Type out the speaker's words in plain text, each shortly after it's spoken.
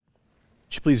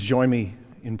you please join me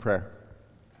in prayer?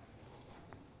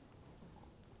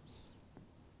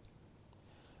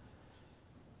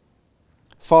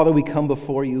 Father, we come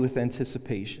before you with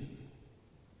anticipation,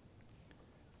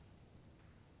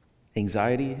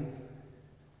 anxiety,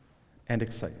 and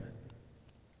excitement.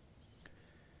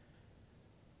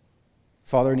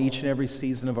 Father, in each and every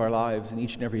season of our lives, in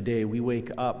each and every day, we wake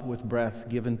up with breath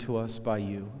given to us by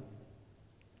you,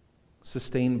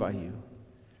 sustained by you.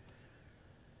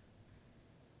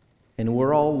 And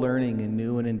we're all learning in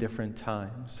new and in different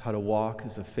times how to walk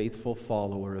as a faithful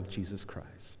follower of Jesus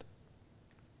Christ.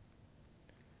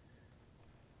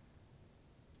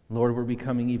 Lord, we're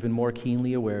becoming even more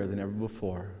keenly aware than ever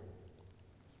before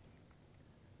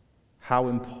how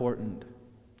important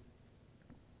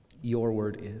your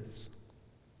word is.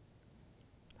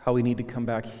 How we need to come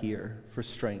back here for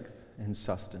strength and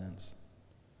sustenance.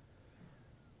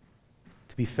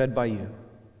 To be fed by you.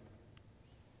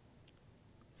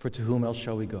 For to whom else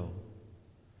shall we go?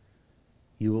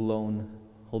 You alone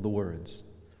hold the words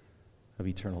of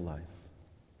eternal life.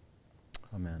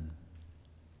 Amen.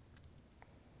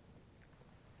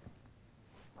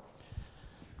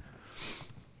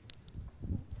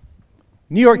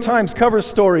 New York Times cover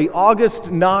story,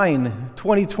 August 9,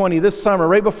 2020, this summer,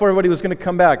 right before everybody was going to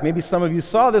come back. Maybe some of you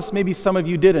saw this, maybe some of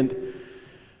you didn't.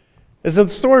 As the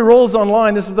story rolls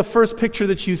online, this is the first picture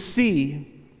that you see.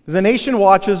 As the nation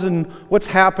watches and what's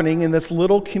happening in this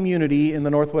little community in the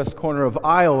northwest corner of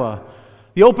Iowa.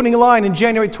 The opening line in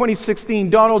January 2016,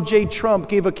 Donald J. Trump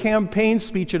gave a campaign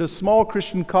speech at a small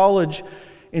Christian college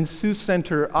in Sioux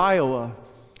Center, Iowa.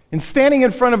 And standing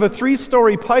in front of a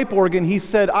 3-story pipe organ, he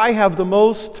said, "I have the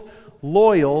most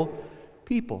loyal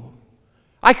people.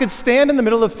 I could stand in the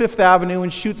middle of Fifth Avenue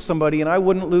and shoot somebody and I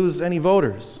wouldn't lose any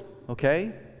voters."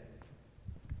 Okay?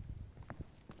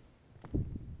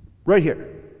 Right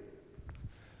here.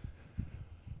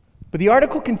 But the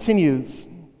article continues.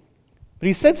 But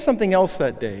he said something else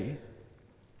that day,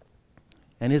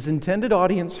 and his intended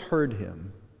audience heard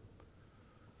him.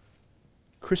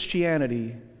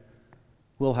 Christianity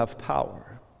will have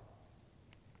power.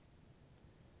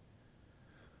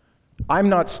 I'm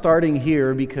not starting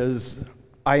here because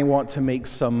I want to make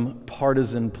some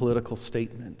partisan political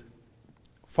statement.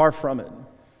 Far from it.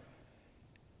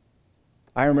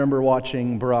 I remember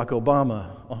watching Barack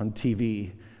Obama on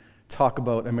TV talk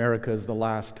about America as the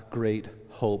last great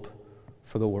hope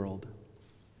for the world.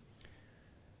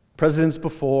 Presidents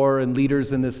before and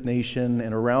leaders in this nation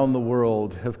and around the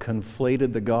world have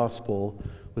conflated the gospel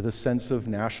with a sense of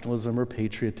nationalism or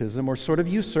patriotism, or sort of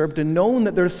usurped and known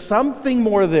that there's something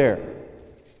more there.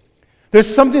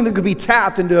 There's something that could be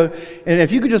tapped into, and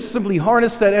if you could just simply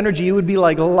harness that energy, it would be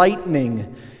like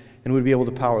lightning and would be able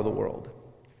to power the world.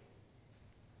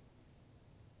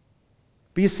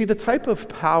 But you see, the type of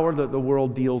power that the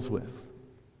world deals with,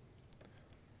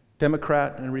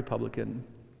 Democrat and Republican,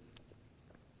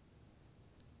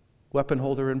 weapon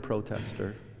holder and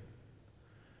protester,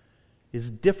 is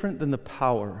different than the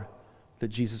power that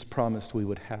Jesus promised we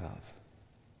would have.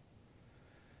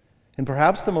 And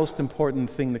perhaps the most important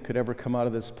thing that could ever come out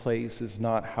of this place is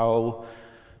not how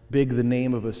big the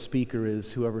name of a speaker is,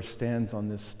 whoever stands on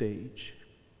this stage,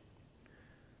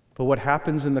 but what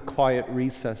happens in the quiet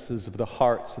recesses of the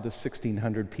hearts of the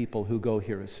 1,600 people who go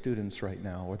here as students right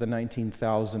now, or the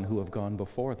 19,000 who have gone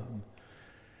before them.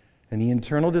 And the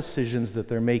internal decisions that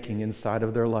they're making inside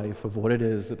of their life of what it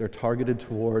is that they're targeted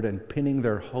toward and pinning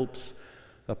their hopes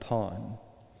upon.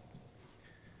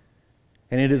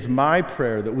 And it is my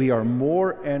prayer that we are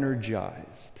more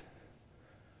energized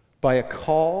by a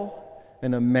call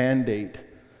and a mandate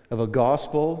of a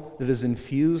gospel that is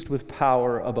infused with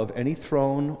power above any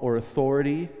throne or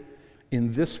authority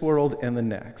in this world and the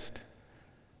next.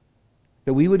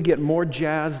 That we would get more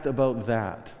jazzed about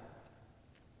that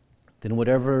than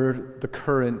whatever the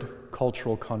current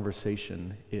cultural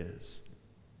conversation is.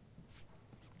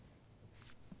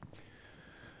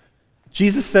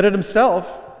 Jesus said it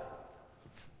himself,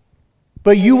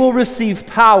 "But you will receive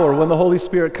power when the Holy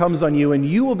Spirit comes on you, and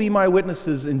you will be my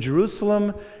witnesses in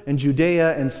Jerusalem and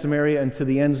Judea and Samaria and to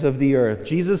the ends of the earth."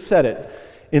 Jesus said it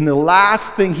in the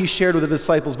last thing he shared with the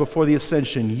disciples before the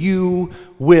ascension. You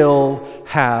will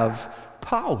have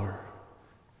power.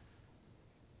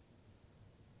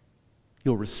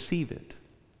 You'll receive it.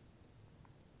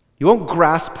 You won't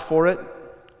grasp for it.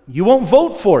 You won't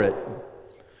vote for it.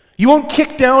 You won't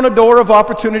kick down a door of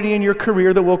opportunity in your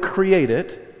career that will create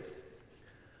it.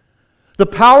 The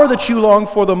power that you long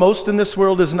for the most in this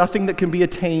world is nothing that can be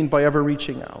attained by ever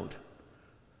reaching out.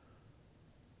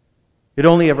 It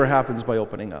only ever happens by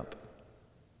opening up.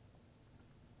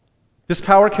 This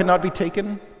power cannot be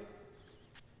taken.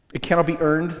 It cannot be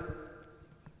earned.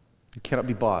 It cannot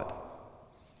be bought.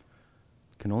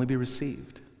 It can only be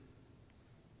received.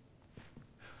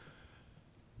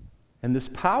 And this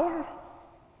power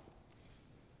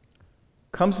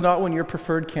comes not when your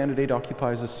preferred candidate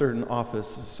occupies a certain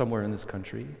office somewhere in this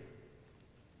country.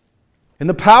 And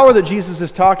the power that Jesus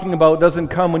is talking about doesn't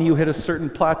come when you hit a certain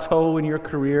plateau in your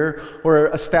career or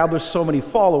establish so many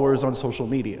followers on social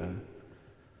media.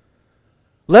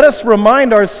 Let us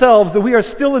remind ourselves that we are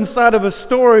still inside of a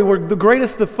story where the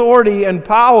greatest authority and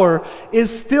power is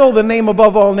still the name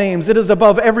above all names. It is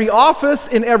above every office,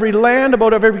 in every land,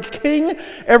 above every king,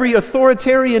 every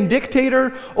authoritarian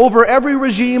dictator, over every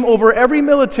regime, over every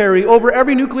military, over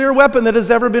every nuclear weapon that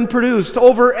has ever been produced,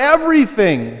 over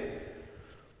everything.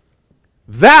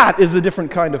 That is a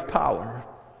different kind of power.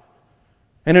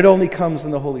 And it only comes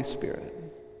in the Holy Spirit.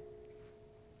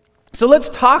 So let's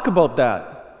talk about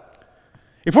that.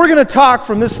 If we're going to talk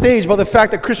from this stage about the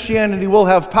fact that Christianity will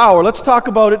have power, let's talk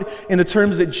about it in the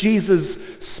terms that Jesus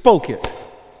spoke it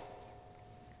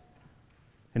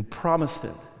and promised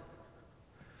it.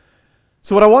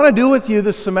 So what I want to do with you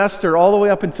this semester, all the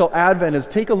way up until Advent, is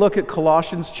take a look at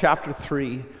Colossians chapter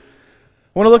 3.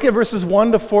 I want to look at verses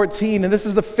 1 to 14, and this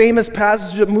is the famous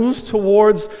passage that moves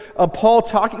towards Paul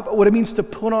talking about what it means to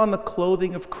put on the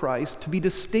clothing of Christ, to be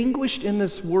distinguished in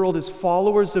this world as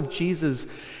followers of Jesus,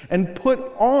 and put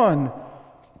on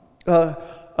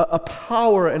a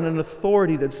power and an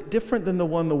authority that's different than the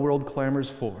one the world clamors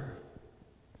for.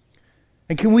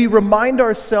 And can we remind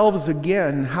ourselves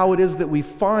again how it is that we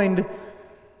find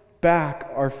back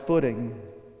our footing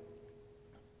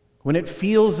when it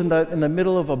feels in the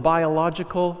middle of a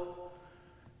biological,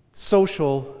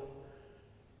 social,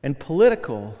 and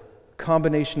political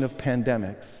combination of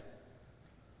pandemics,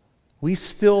 we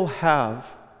still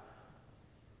have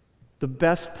the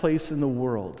best place in the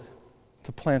world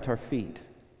to plant our feet.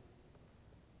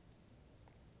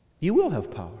 You will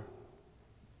have power.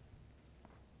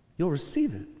 You'll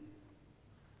receive it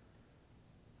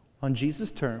on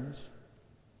Jesus' terms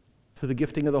through the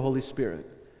gifting of the Holy Spirit.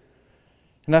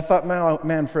 And I thought,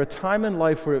 man, for a time in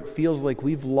life where it feels like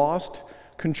we've lost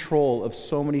control of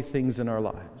so many things in our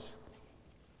lives,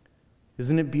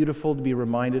 isn't it beautiful to be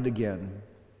reminded again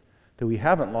that we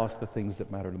haven't lost the things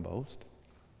that matter the most?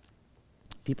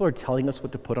 People are telling us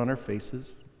what to put on our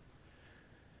faces.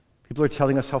 People are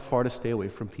telling us how far to stay away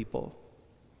from people.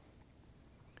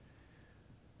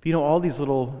 But you know, all these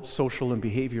little social and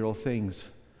behavioral things,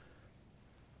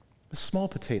 small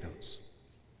potatoes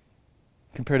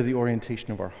compared to the orientation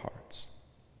of our hearts.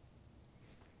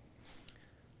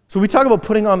 So we talk about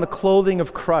putting on the clothing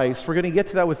of Christ. We're going to get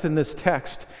to that within this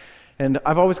text. And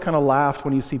I've always kind of laughed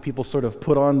when you see people sort of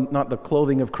put on not the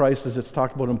clothing of Christ as it's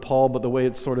talked about in Paul, but the way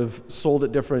it's sort of sold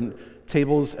at different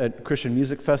tables at Christian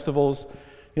music festivals.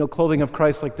 You know, clothing of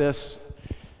Christ like this.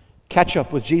 Catch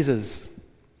up with Jesus.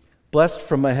 Blessed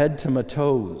from my head to my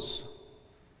toes.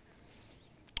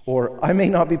 Or, I may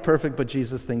not be perfect, but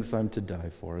Jesus thinks I'm to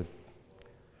die for it.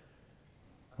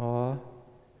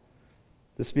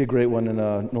 This would be a great one in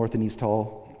North and East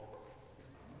Hall.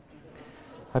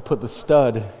 I put the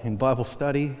stud in Bible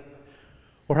study.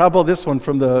 Or how about this one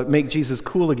from the Make Jesus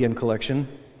Cool Again collection?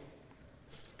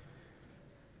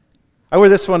 I wear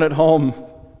this one at home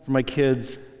for my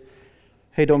kids.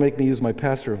 Hey, don't make me use my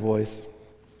pastor voice.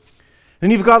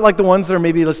 Then you've got like the ones that are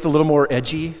maybe just a little more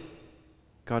edgy.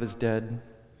 God is dead.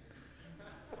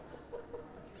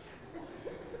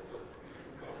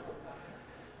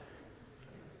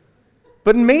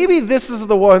 But maybe this is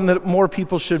the one that more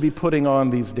people should be putting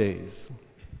on these days.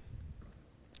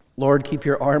 Lord, keep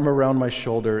your arm around my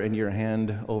shoulder and your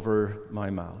hand over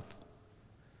my mouth.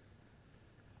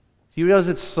 Do you realize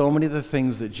that so many of the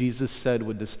things that Jesus said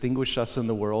would distinguish us in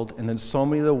the world, and then so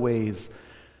many of the ways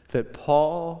that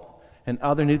Paul and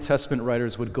other New Testament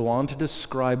writers would go on to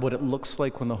describe what it looks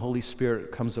like when the Holy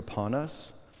Spirit comes upon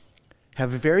us,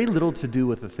 have very little to do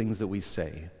with the things that we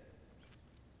say.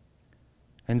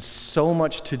 And so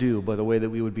much to do by the way that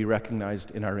we would be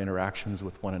recognized in our interactions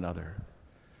with one another.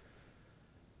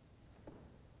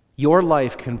 Your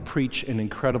life can preach an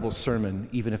incredible sermon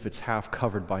even if it's half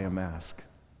covered by a mask.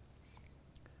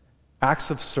 Acts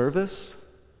of service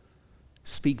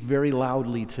speak very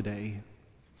loudly today.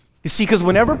 You see, because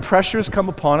whenever pressures come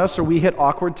upon us or we hit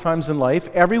awkward times in life,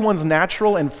 everyone's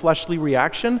natural and fleshly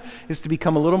reaction is to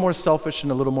become a little more selfish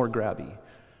and a little more grabby.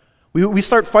 We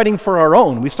start fighting for our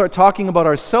own. We start talking about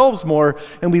ourselves more,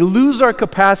 and we lose our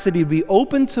capacity to be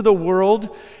open to the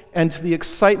world and to the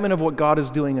excitement of what God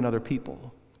is doing in other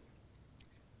people.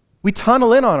 We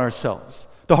tunnel in on ourselves.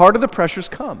 The harder the pressures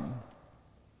come.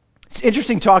 It's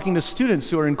interesting talking to students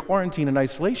who are in quarantine and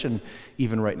isolation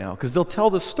even right now, because they'll tell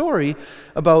the story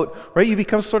about, right, you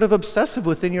become sort of obsessive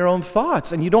within your own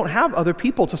thoughts, and you don't have other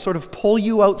people to sort of pull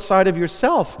you outside of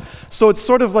yourself. So it's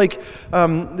sort of like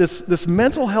this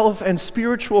mental health and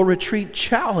spiritual retreat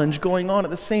challenge going on at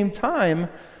the same time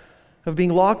of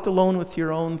being locked alone with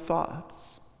your own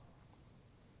thoughts.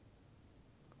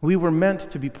 We were meant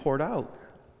to be poured out.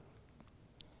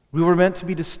 We were meant to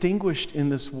be distinguished in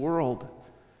this world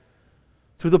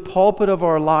through the pulpit of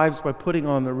our lives by putting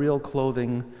on the real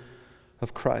clothing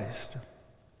of Christ.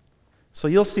 So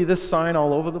you'll see this sign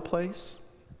all over the place,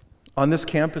 on this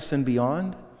campus and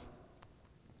beyond.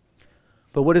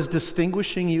 But what is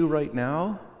distinguishing you right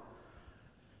now,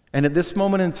 and at this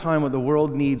moment in time, what the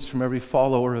world needs from every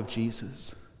follower of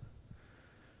Jesus,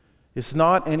 is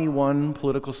not any one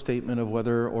political statement of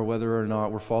whether or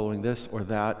not we're following this or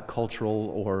that cultural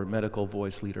or medical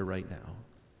voice leader right now,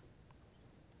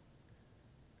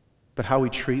 but how we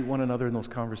treat one another in those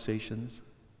conversations,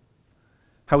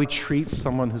 how we treat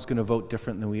someone who's going to vote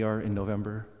different than we are in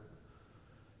November.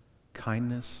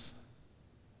 Kindness,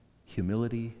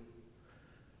 humility,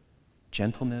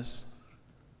 gentleness.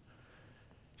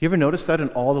 Do you ever notice that in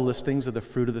all the listings of the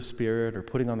fruit of the Spirit or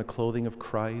putting on the clothing of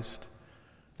Christ,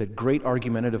 that great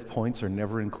argumentative points are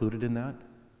never included in that?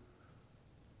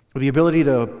 Or the ability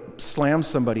to slam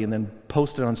somebody and then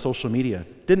post it on social media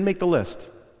didn't make the list.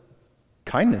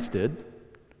 Kindness did.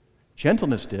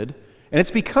 Gentleness did. And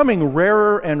it's becoming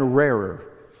rarer and rarer.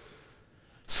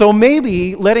 So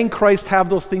maybe letting Christ have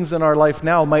those things in our life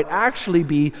now might actually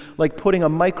be like putting a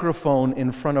microphone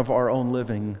in front of our own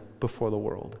living before the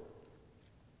world.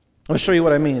 I'll show you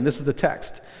what I mean. This is the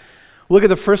text. Look at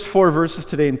the first 4 verses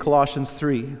today in Colossians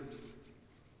 3.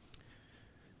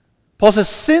 Paul says,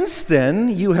 "Since then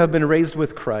you have been raised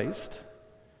with Christ,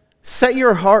 set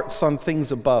your hearts on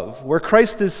things above, where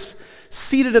Christ is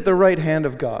seated at the right hand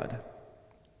of God.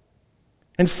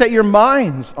 And set your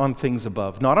minds on things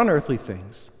above, not on earthly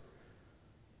things.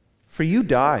 For you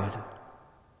died,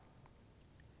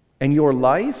 and your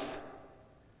life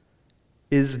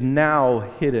is now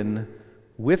hidden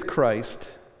with Christ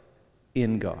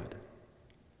in God.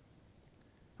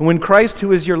 And when Christ,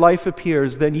 who is your life,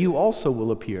 appears, then you also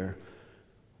will appear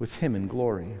with him in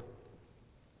glory."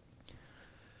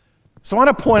 So I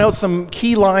want to point out some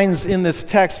key lines in this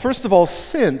text. First of all,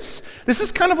 since. This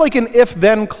is kind of like an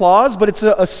if-then clause, but it's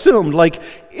assumed. Like,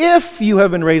 if you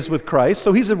have been raised with Christ,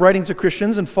 so he's writing to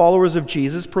Christians and followers of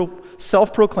Jesus,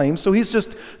 self-proclaimed, so he's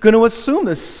just going to assume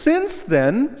this. Since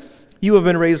then, you have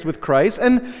been raised with Christ.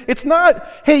 And it's not,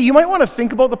 hey, you might want to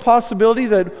think about the possibility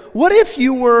that, what if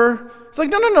you were... It's like,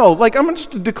 no. Like, I'm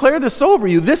just to declare this over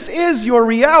you. This is your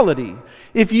reality.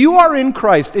 If you are in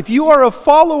Christ, if you are a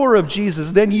follower of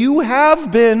Jesus, then you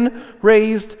have been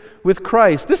raised with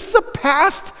Christ. This is a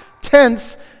past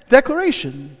tense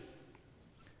declaration.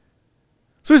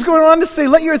 So he's going on to say,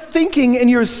 let your thinking and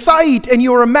your sight and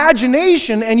your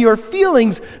imagination and your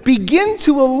feelings begin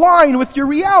to align with your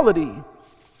reality.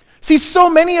 See, so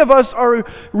many of us are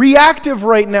reactive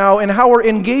right now in how we're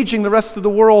engaging the rest of the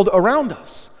world around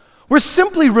us. We're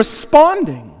simply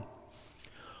responding.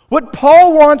 What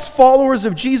Paul wants followers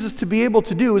of Jesus to be able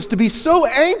to do is to be so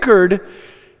anchored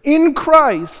in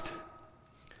Christ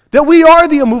that we are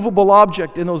the immovable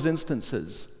object in those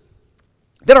instances.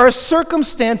 That our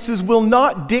circumstances will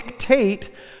not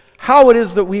dictate how it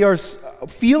is that we are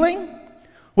feeling,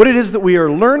 what it is that we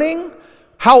are learning,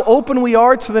 how open we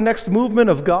are to the next movement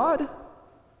of God.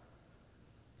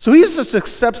 So he just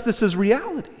accepts this as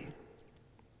reality.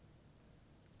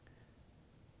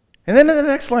 And then in the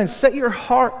next line, set your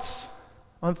hearts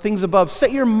on things above.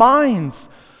 Set your minds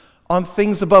on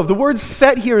things above. The word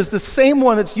set here is the same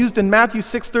one that's used in Matthew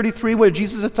 6:33, where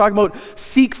Jesus is talking about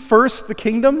seek first the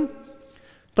kingdom.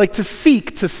 Like to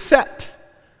seek, to set.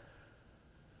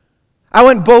 I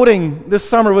went boating this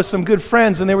summer with some good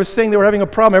friends, and they were saying they were having a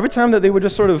problem. Every time that they would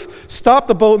just sort of stop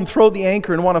the boat and throw the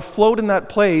anchor and want to float in that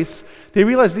place, they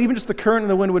realized that even just the current and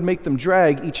the wind would make them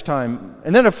drag each time.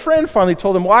 And then a friend finally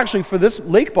told them, well, actually, for this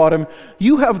lake bottom,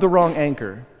 you have the wrong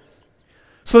anchor.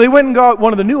 So they went and got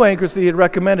one of the new anchors that he had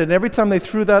recommended, and every time they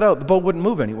threw that out, the boat wouldn't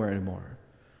move anywhere anymore.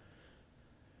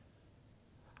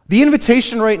 The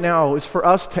invitation right now is for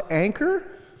us to anchor,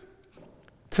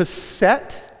 to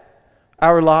set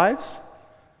our lives,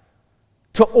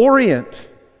 to orient,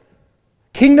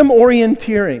 kingdom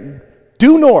orienteering,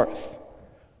 due north,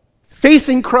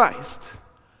 facing Christ,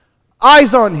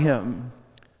 eyes on him,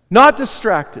 not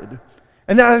distracted.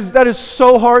 And that is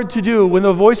so hard to do when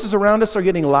the voices around us are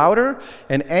getting louder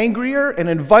and angrier and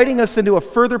inviting us into a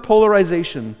further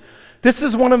polarization. This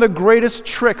is one of the greatest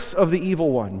tricks of the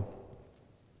evil one.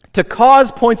 to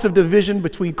cause points of division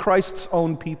between Christ's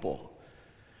own people.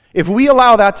 If we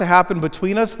allow that to happen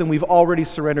between us, then we've already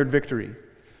surrendered victory.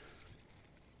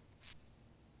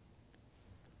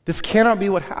 This cannot be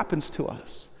what happens to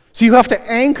us. So you have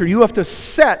to anchor, you have to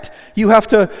set, you have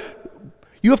to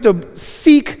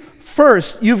seek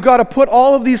first. You've got to put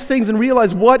all of these things and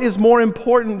realize what is more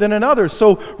important than another.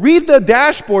 So read the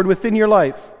dashboard within your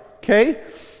life, okay?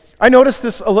 I noticed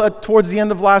this towards the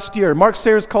end of last year. Mark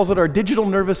Sayers calls it our digital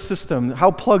nervous system, how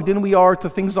plugged in we are to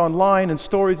things online and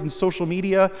stories and social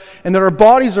media, and that our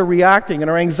bodies are reacting and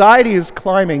our anxiety is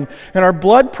climbing and our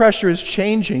blood pressure is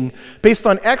changing based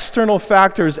on external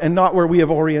factors and not where we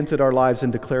have oriented our lives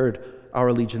and declared our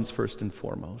allegiance first and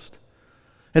foremost.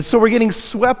 And so we're getting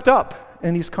swept up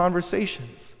in these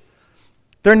conversations.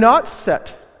 They're not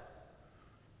set.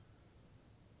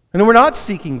 And we're not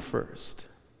seeking first.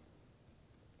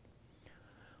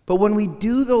 But when we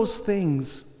do those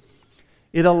things,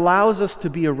 it allows us to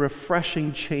be a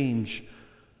refreshing change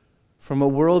from a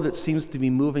world that seems to be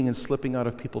moving and slipping out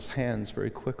of people's hands very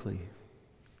quickly.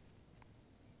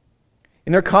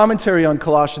 In their commentary on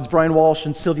Colossians, Brian Walsh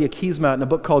and Sylvia Kiesmat, in a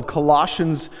book called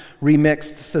Colossians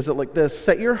Remixed, says it like this: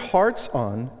 set your hearts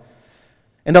on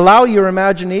and allow your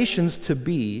imaginations to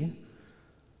be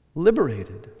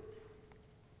liberated,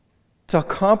 to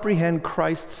comprehend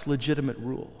Christ's legitimate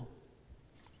rule.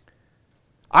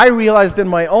 I realized in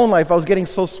my own life I was getting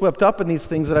so swept up in these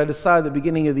things that I decided at the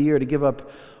beginning of the year to give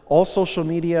up all social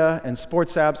media and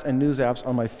sports apps and news apps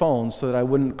on my phone so that I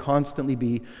wouldn't constantly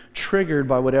be triggered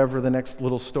by whatever the next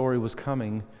little story was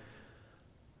coming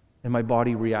and my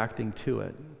body reacting to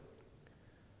it.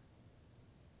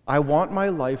 I want my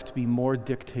life to be more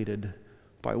dictated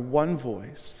by one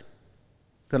voice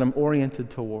that I'm oriented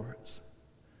towards.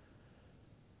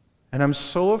 And I'm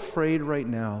so afraid right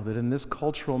now that in this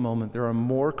cultural moment there are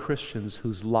more Christians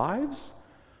whose lives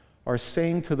are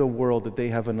saying to the world that they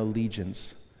have an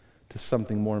allegiance to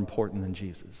something more important than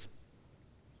Jesus.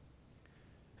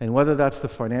 And whether that's the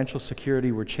financial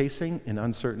security we're chasing in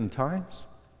uncertain times,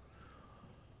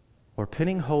 or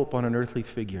pinning hope on an earthly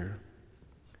figure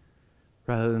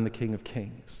rather than the King of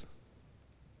Kings.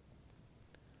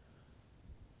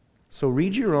 So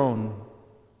read your own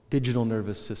digital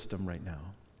nervous system right now.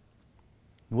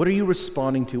 What are you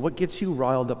responding to? What gets you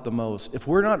riled up the most? If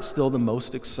we're not still the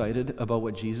most excited about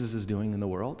what Jesus is doing in the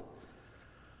world,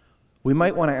 we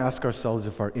might want to ask ourselves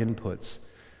if our inputs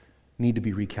need to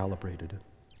be recalibrated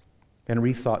and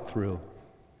rethought through.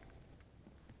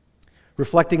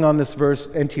 Reflecting on this verse,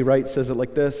 N.T. Wright says it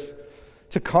like this: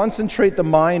 to concentrate the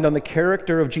mind on the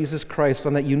character of Jesus Christ,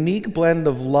 on that unique blend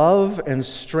of love and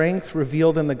strength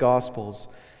revealed in the Gospels,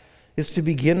 is to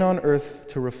begin on earth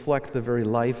to reflect the very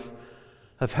life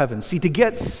of heaven. See, to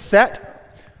get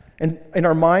set in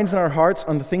our minds and our hearts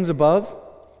on the things above,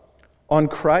 on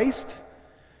Christ,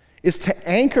 is to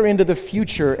anchor into the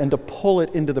future and to pull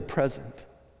it into the present.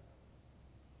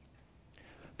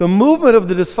 The movement of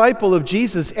the disciple of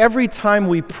Jesus every time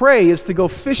we pray is to go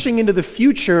fishing into the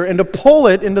future and to pull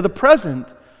it into the present.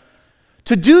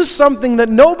 To do something that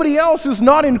nobody else who's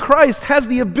not in Christ has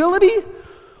the ability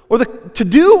to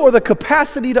do or the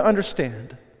capacity to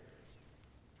understand.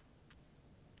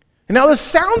 And now this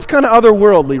sounds kind of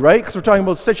otherworldly, right? Because we're talking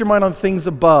about set your mind on things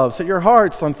above, set your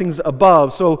hearts on things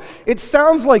above. So it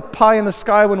sounds like pie in the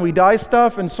sky when we die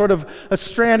stuff and sort of a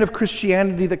strand of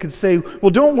Christianity that could say, well,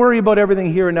 don't worry about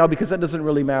everything here and now because that doesn't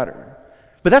really matter.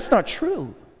 But that's not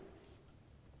true.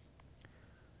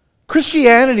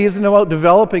 Christianity isn't about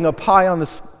developing a pie in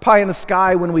the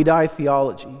sky when we die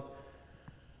theology.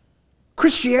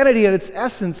 Christianity at its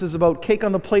essence is about cake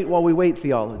on the plate while we wait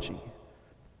theology.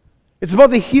 It's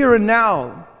about the here and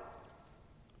now.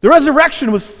 The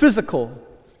resurrection was physical.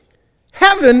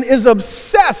 Heaven is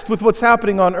obsessed with what's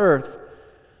happening on earth.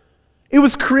 It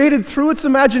was created through its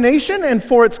imagination and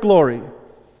for its glory.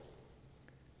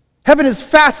 Heaven is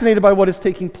fascinated by what is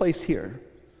taking place here.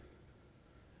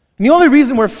 And the only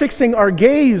reason we're fixing our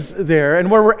gaze there and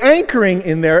where we're anchoring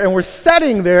in there and we're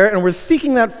setting there and we're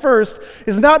seeking that first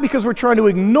is not because we're trying to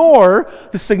ignore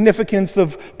the significance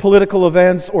of political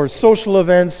events or social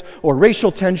events or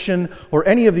racial tension or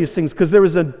any of these things, because there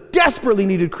is a desperately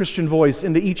needed Christian voice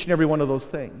into each and every one of those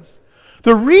things.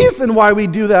 The reason why we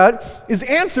do that is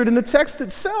answered in the text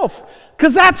itself,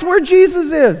 because that's where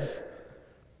Jesus is.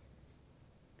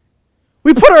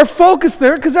 We put our focus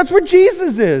there because that's where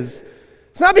Jesus is.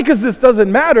 It's not because this doesn't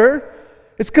matter.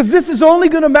 It's because this is only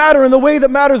going to matter in the way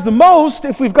that matters the most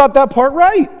if we've got that part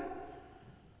right.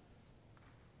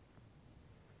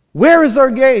 Where is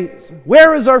our gaze?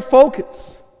 Where is our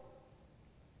focus?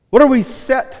 What are we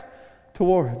set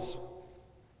towards?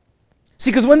 See,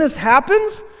 because when this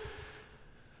happens,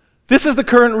 This is the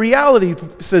current reality.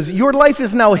 It says, your life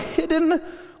is now hidden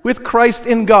with Christ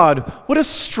in God. What a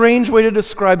strange way to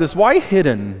describe this. Why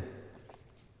hidden?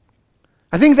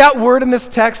 I think that word in this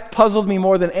text puzzled me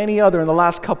more than any other in the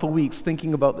last couple weeks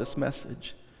thinking about this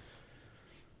message.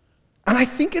 And I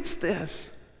think it's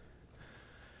this.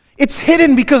 It's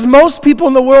hidden because most people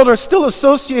in the world are still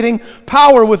associating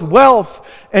power with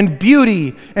wealth and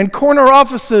beauty and corner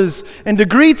offices and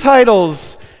degree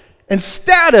titles and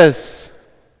status.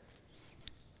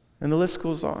 And the list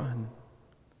goes on.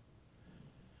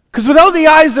 Because without the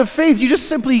eyes of faith, you just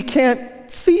simply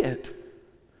can't see it.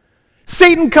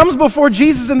 Satan comes before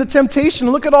Jesus in the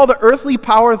temptation. Look at all the earthly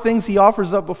power things he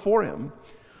offers up before him.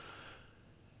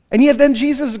 And yet then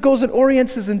Jesus goes and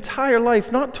orients his entire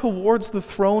life not towards the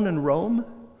throne in Rome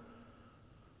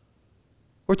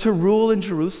or to rule in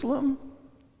Jerusalem,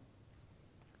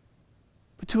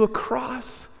 but to a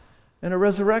cross and a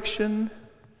resurrection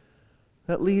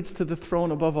that leads to the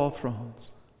throne above all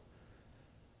thrones.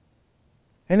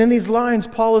 And in these lines,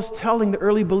 Paul is telling the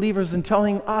early believers and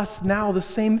telling us now the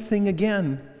same thing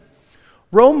again.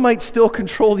 Rome might still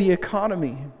control the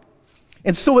economy,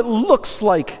 and so it looks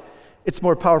like it's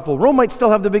more powerful. Rome might still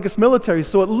have the biggest military,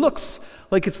 so it looks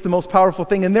like it's the most powerful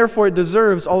thing, and therefore it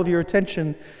deserves all of your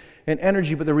attention and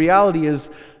energy. But the reality is,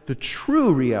 the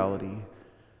true reality,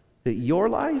 that your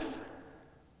life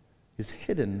is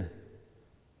hidden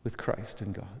with Christ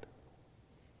and God.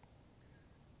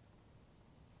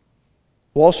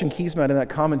 Walsh and Keesmaat in that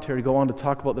commentary go on to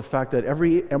talk about the fact that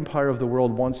every empire of the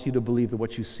world wants you to believe that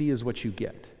what you see is what you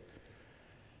get.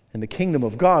 And the kingdom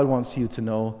of God wants you to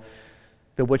know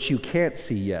that what you can't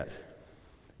see yet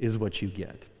is what you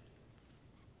get.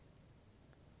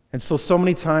 And so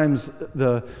many times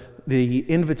the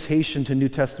invitation to New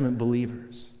Testament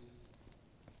believers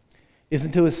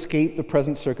isn't to escape the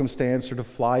present circumstance or to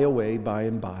fly away by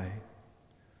and by,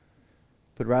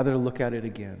 but rather to look at it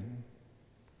again.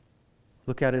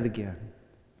 Look at it again.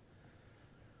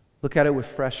 Look at it with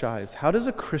fresh eyes. How does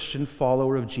a Christian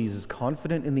follower of Jesus,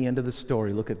 confident in the end of the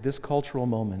story, look at this cultural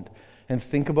moment and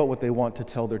think about what they want to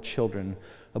tell their children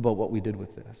about what we did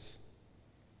with this?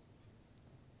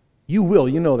 You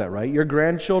know that, right? Your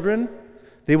grandchildren,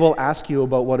 they will ask you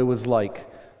about what it was like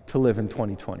to live in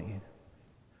 2020.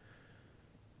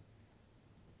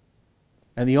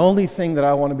 And the only thing that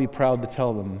I want to be proud to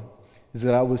tell them is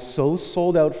that I was so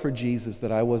sold out for Jesus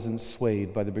that I wasn't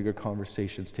swayed by the bigger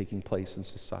conversations taking place in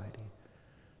society.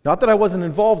 Not that I wasn't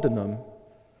involved in them,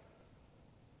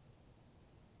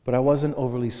 but I wasn't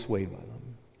overly swayed by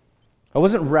them. I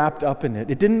wasn't wrapped up in it.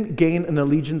 It didn't gain an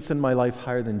allegiance in my life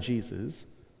higher than Jesus,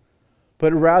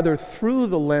 but rather through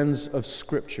the lens of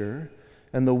Scripture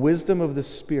and the wisdom of the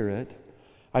Spirit,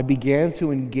 I began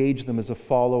to engage them as a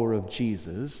follower of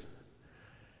Jesus,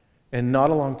 and not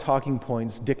along talking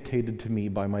points dictated to me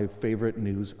by my favorite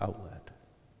news outlet,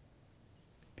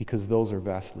 because those are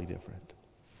vastly different.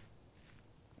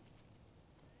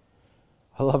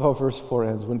 I love how verse 4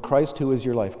 ends. When Christ, who is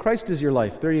your life. Christ is your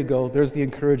life. There you go. There's the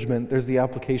encouragement. There's the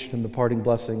application and the parting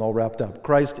blessing all wrapped up.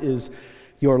 Christ is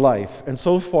your life. And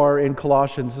so far in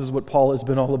Colossians, this is what Paul has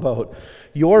been all about.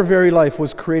 Your very life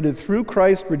was created through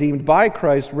Christ, redeemed by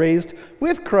Christ, raised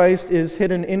with Christ, is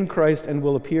hidden in Christ, and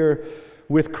will appear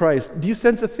with Christ. Do you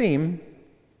sense a theme?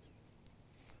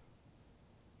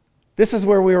 This is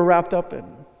where we are wrapped up in.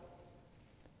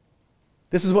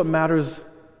 This is what matters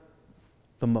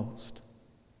the most.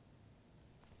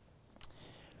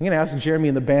 I'm going to ask Jeremy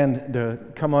and the band to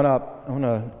come on up. I want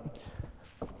to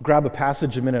grab a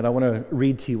passage a minute. I want to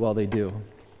read to you while they do.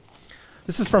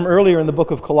 This is from earlier in the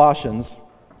book of Colossians,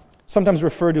 sometimes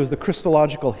referred to as the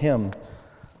Christological hymn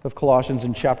of Colossians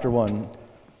in chapter 1.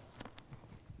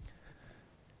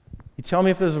 You tell me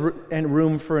if there's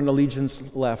room for an allegiance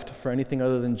left for anything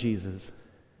other than Jesus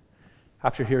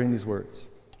after hearing these words.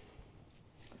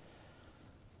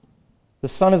 The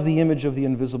Son is the image of the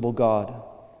invisible God,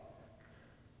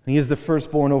 and He is the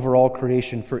firstborn over all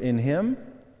creation, for in Him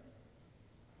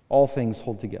all things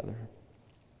hold together.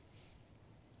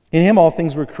 In Him all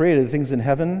things were created, things in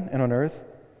heaven and on earth,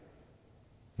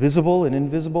 visible and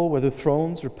invisible, whether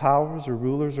thrones or powers or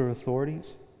rulers or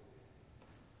authorities.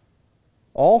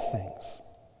 All things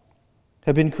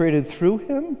have been created through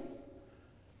Him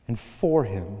and for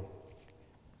Him.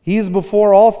 He is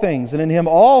before all things, and in Him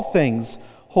all things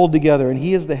hold together, and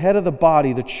He is the head of the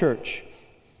body, the church.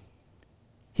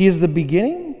 He is the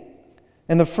beginning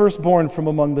and the firstborn from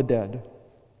among the dead,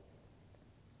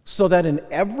 so that in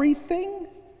everything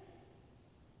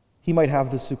He might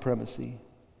have the supremacy.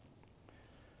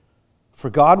 For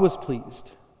God was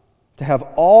pleased to have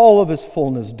all of His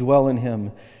fullness dwell in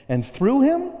Him, and through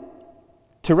Him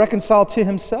to reconcile to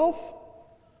himself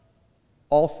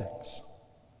all things,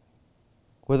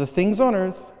 whether things on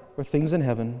earth or things in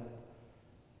heaven,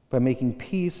 by making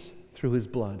peace through his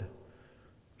blood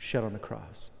shed on the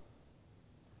cross.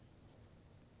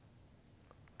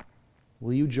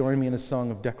 Will you join me in a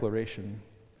song of declaration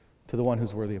to the one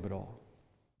who's worthy of it all?